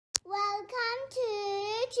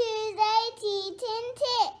Teaching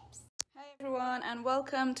Tips. Hi everyone, and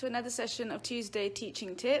welcome to another session of Tuesday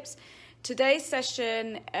Teaching Tips. Today's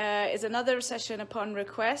session is another session upon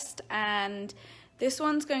request, and this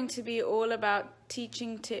one's going to be all about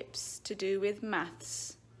teaching tips to do with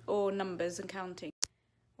maths or numbers and counting.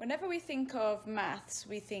 Whenever we think of maths,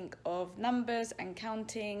 we think of numbers and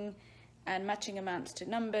counting and matching amounts to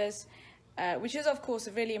numbers, which is of course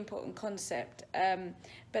a really important concept,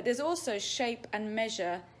 but there's also shape and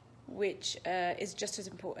measure, which is just as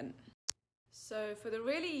important. So for the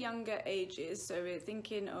really younger ages, so we're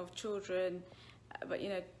thinking of children, but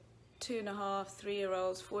 2.5,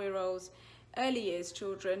 3-year-olds, 4-year-olds, early years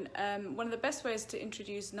children, one of the best ways to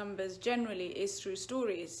introduce numbers generally is through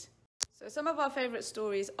stories. So some of our favourite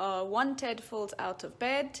stories are One Ted Falls Out of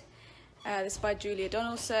Bed, this is by Julia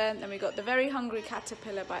Donaldson, then we got The Very Hungry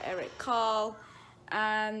Caterpillar by Eric Carle,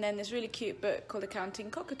 and then this really cute book called The Counting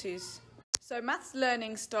Cockatoos. So maths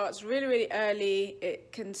learning starts really early.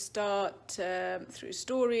 It can start through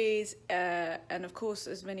stories, and of course,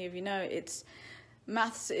 as many of you know,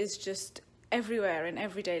 maths is just everywhere in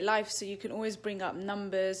everyday life, so you can always bring up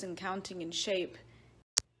numbers and counting and shape.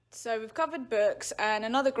 So we've covered books, and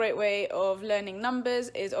another great way of learning numbers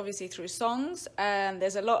is obviously through songs.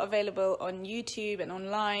 There's a lot available on YouTube and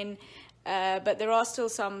online, but there are still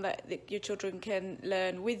some that your children can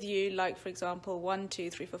learn with you, like for example 1, 2,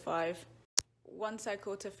 3, 4, 5. Once I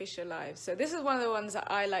Caught a Fish Alive. So this is one of the ones that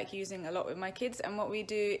I like using a lot with my kids, and what we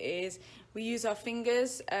do is we use our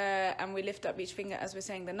fingers and we lift up each finger as we're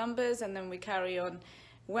saying the numbers, and then we carry on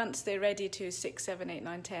once they're ready to 6, 7, 8,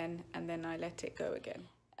 9, 10, and then I let it go again.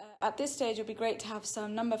 At this stage it would be great to have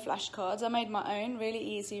some number flashcards. I made my own, really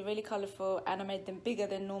easy, really colourful, and I made them bigger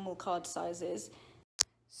than normal card sizes.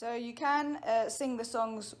 So you can sing the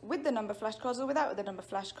songs with the number flashcards or without the number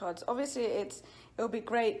flashcards. Obviously it'll be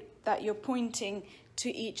great that you're pointing to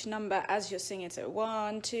each number as you're singing. So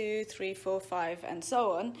 1, 2, 3, 4, 5 and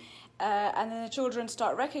so on. And then the children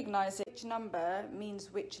start recognising which number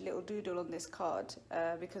means which little doodle on this card,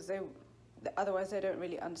 because otherwise they don't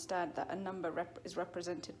really understand that a number is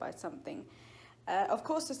represented by something. Of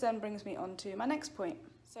course, this then brings me on to my next point.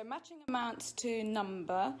 So matching amounts to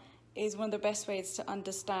number is one of the best ways to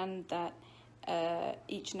understand that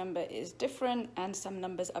each number is different, and some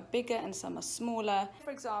numbers are bigger and some are smaller.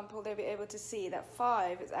 For example, they'll be able to see that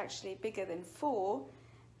 5 is actually bigger than 4,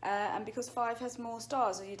 and because 5 has more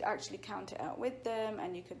stars, you'd actually count it out with them,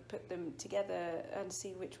 and you could put them together and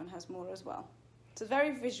see which one has more as well. So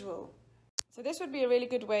very visual. So this would be a really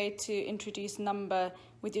good way to introduce number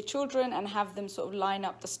with your children and have them sort of line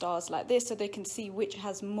up the stars like this so they can see which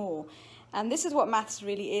has more. And this is what maths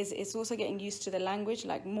really is. It's also getting used to the language,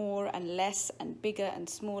 like more and less and bigger and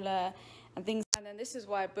smaller and things. And then this is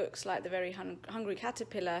why books like The Very Hungry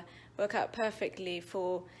Caterpillar work out perfectly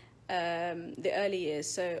for the early years.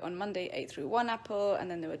 So on Monday, ate through 1 apple, and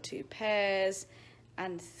then there were 2 pears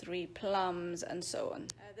and 3 plums and so on.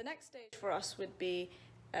 The next stage for us would be,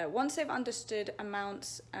 once they've understood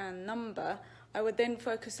amounts and number, I would then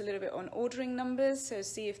focus a little bit on ordering numbers. So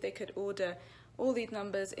see if they could order all these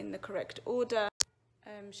numbers in the correct order,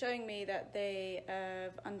 showing me that they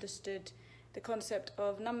have understood the concept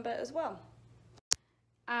of number as well.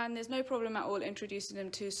 And there's no problem at all introducing them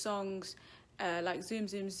to songs like Zoom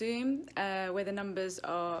Zoom Zoom, where the numbers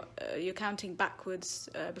are, you're counting backwards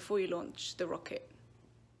before you launch the rocket.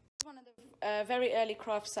 One of the very early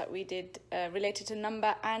crafts that we did related to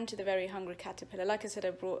number and to The Very Hungry Caterpillar. Like I said,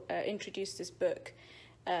 I introduced this book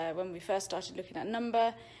when we first started looking at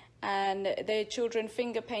number, and the children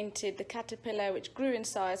finger painted the caterpillar, which grew in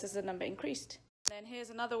size as the number increased. Then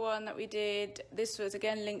here's another one that we did. This was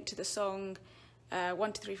again linked to the song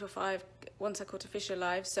 1, 2, 3, 4, 5, Once I Caught a Fish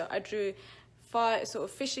Alive. So I drew 5 sort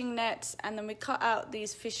of fishing nets, and then we cut out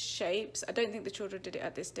these fish shapes. I don't think the children did it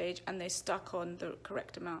at this stage, and they stuck on the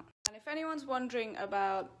correct amount. And if anyone's wondering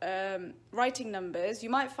about writing numbers,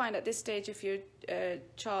 you might find at this stage, if your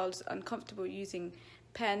child's uncomfortable using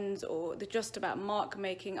pens or they're just about mark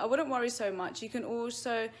making, I wouldn't worry so much. You can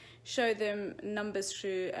also show them numbers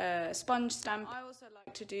through sponge stamp. I also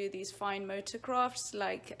like to do these fine motor crafts,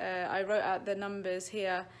 like I wrote out the numbers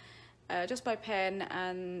here just by pen,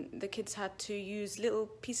 and the kids had to use little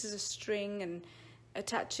pieces of string and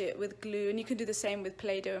attach it with glue, and you can do the same with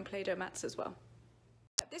Play-Doh and Play-Doh mats as well.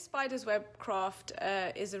 This spider's web craft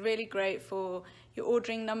is really great for your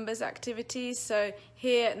ordering numbers activities. So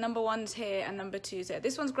here, number 1's here and number 2's there.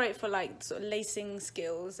 This one's great for like sort of lacing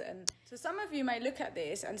skills. And so some of you may look at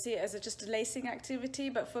this and see it as just a lacing activity,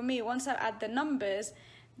 but for me, once I add the numbers,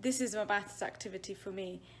 this is a maths activity for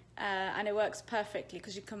me. And it works perfectly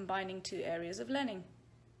because you're combining 2 areas of learning.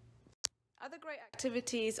 Other great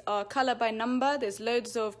activities are colour by number. There's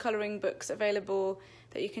loads of colouring books available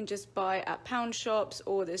that you can just buy at pound shops,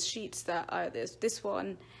 or there's sheets there's this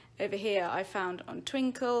one over here I found on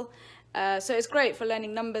Twinkle. So it's great for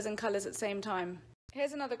learning numbers and colours at the same time.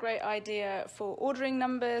 Here's another great idea for ordering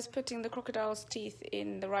numbers, putting the crocodile's teeth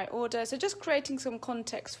in the right order. So just creating some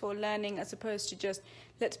context for learning as opposed to just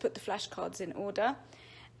let's put the flashcards in order.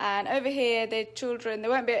 And over here, the children, they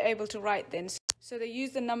won't be able to write then. So they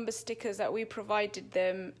used the number stickers that we provided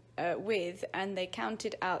them with, and they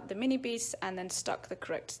counted out the mini beasts and then stuck the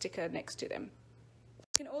correct sticker next to them.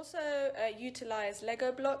 You can also utilise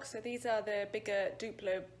Lego blocks. So these are the bigger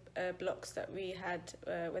Duplo blocks that we had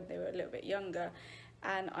when they were a little bit younger,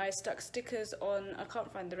 and I stuck stickers on, I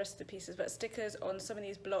can't find the rest of the pieces, but stickers on some of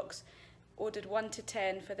these blocks, ordered 1 to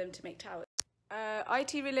 10 for them to make towers.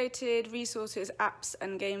 IT related resources, apps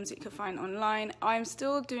and games that you can find online. I'm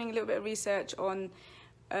still doing a little bit of research on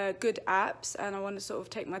good apps, and I want to sort of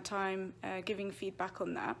take my time giving feedback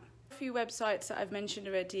on that. A few websites that I've mentioned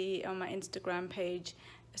already on my Instagram page.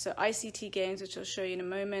 So ICT games, which I'll show you in a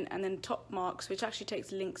moment, and then Top Marks, which actually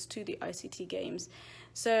takes links to the ICT games.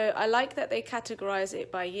 So I like that they categorize it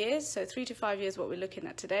by years, so 3 to 5 years what we're looking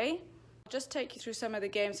at today. I'll just take you through some of the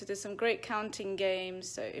games. So there's some great counting games.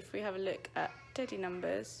 So if we have a look at teddy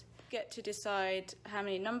numbers, get to decide how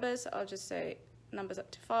many numbers. I'll just say numbers up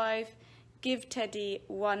to 5. Give Teddy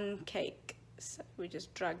 1 cake. So we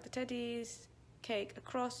just drag the teddy's cake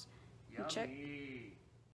across and check.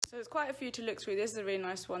 So there's quite a few to look through. This is a really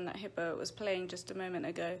nice one that Hippo was playing just a moment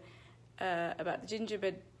ago about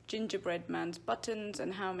the gingerbread man's buttons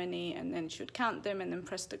and how many, and then she would count them and then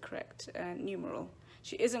press the correct numeral.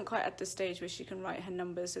 She isn't quite at the stage where she can write her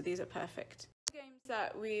numbers, so these are perfect. Games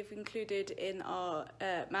that we've included in our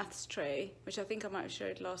maths tray, which I think I might have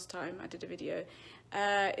showed last time I did a video.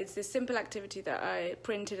 It's this simple activity that I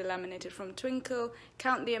printed and laminated from Twinkle,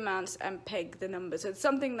 count the amounts and peg the numbers. So it's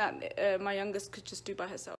something that my youngest could just do by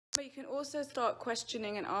herself. But you can also start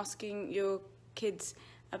questioning and asking your kids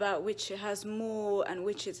about which has more and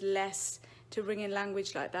which is less, to bring in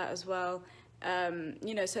language like that as well.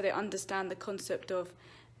 You know, so they understand the concept of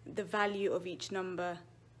the value of each number.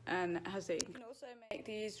 And as they can also make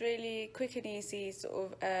these really quick and easy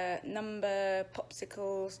sort of number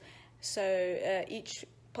popsicles. So each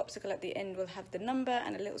popsicle at the end will have the number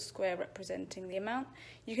and a little square representing the amount.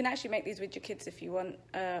 You can actually make these with your kids if you want,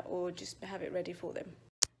 or just have it ready for them.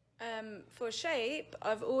 For shape,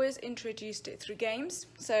 I've always introduced it through games.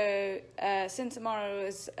 So since Amara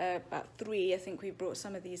was about 3, I think we brought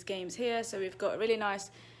some of these games here. So we've got a really nice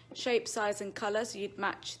shape, size and colour, so you'd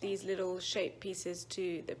match these little shape pieces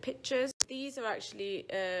to the pictures. These are actually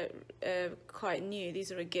quite new.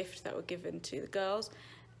 These are a gift that were given to the girls,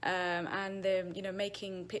 and they're, you know,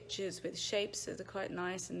 making pictures with shapes, so they're quite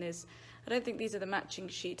nice. And there's, I don't think these are the matching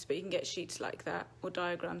sheets, but you can get sheets like that or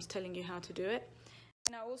diagrams telling you how to do it.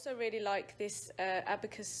 And I also really like this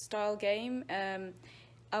abacus style game. I'm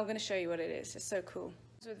going to show you what it is. It's so cool.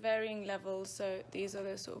 It's with varying levels, so these are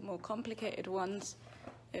the sort of more complicated ones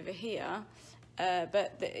over here,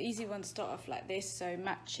 but the easy ones start off like this, so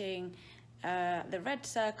matching the red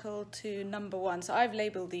circle to number 1. So I've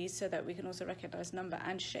labelled these so that we can also recognise number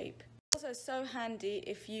and shape. Also so handy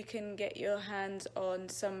if you can get your hands on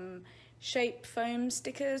some shape foam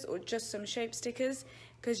stickers or just some shape stickers,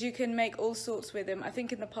 because you can make all sorts with them. I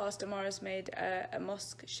think in the past Amara's made a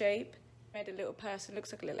mosque shape, made a little person,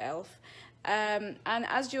 looks like a little elf. And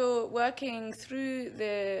as you're working through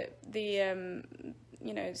the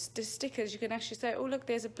you know, the stickers, you can actually say, oh look,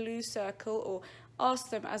 there's a blue circle, or ask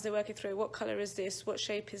them as they're working through, what colour is this, what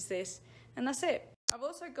shape is this, and that's it. I've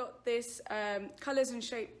also got this colours and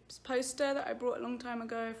shapes poster that I brought a long time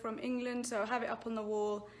ago from England, so I'll have it up on the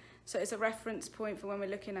wall, so it's a reference point for when we're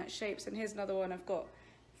looking at shapes. And here's another one I've got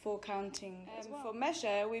for counting as well. For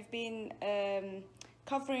measure, we've been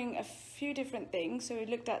covering a few different things. So we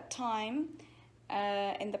looked at time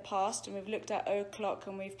in the past, and we've looked at o'clock,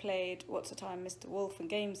 and we've played What's the Time, Mr. Wolf, and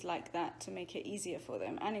games like that to make it easier for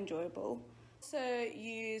them and enjoyable. Also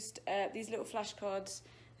used these little flashcards.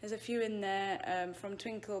 There's a few in there from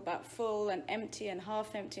Twinkle about full and empty and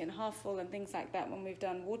half full and things like that when we've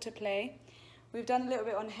done water play. We've done a little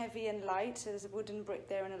bit on heavy and light, so there's a wooden brick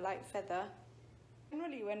there and a light feather.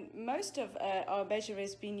 Generally, when most of our measure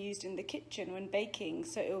is being used in the kitchen when baking,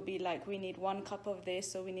 so it'll be like we need 1 cup of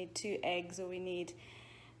this, or we need 2 eggs, or we need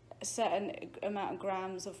a certain amount of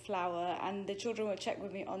grams of flour, and the children will check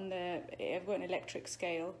with me on I've got an electric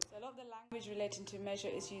scale. So a lot of the language relating to measure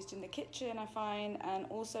is used in the kitchen, I find, and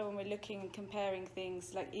also when we're looking and comparing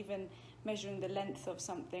things, like even measuring the length of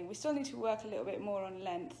something. We still need to work a little bit more on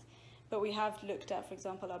length, but we have looked at, for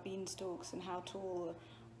example, our beanstalks and how tall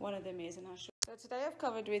one of them is and how short. So today I've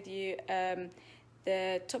covered with you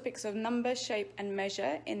the topics of number, shape and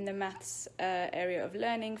measure in the maths area of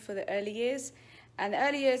learning for the early years. And the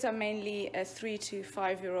early years are mainly 3 to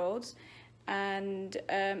 5 year olds. And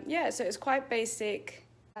so it's quite basic.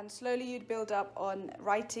 And slowly you'd build up on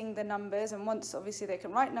writing the numbers. And once obviously they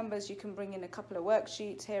can write numbers, you can bring in a couple of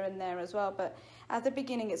worksheets here and there as well. But at the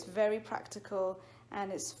beginning, it's very practical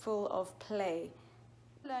and it's full of play.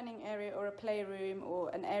 Learning area or a playroom or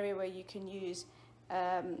an area where you can use,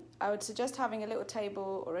 I would suggest having a little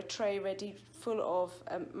table or a tray ready full of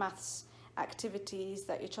maths activities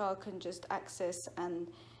that your child can just access and,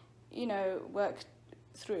 work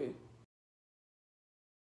through.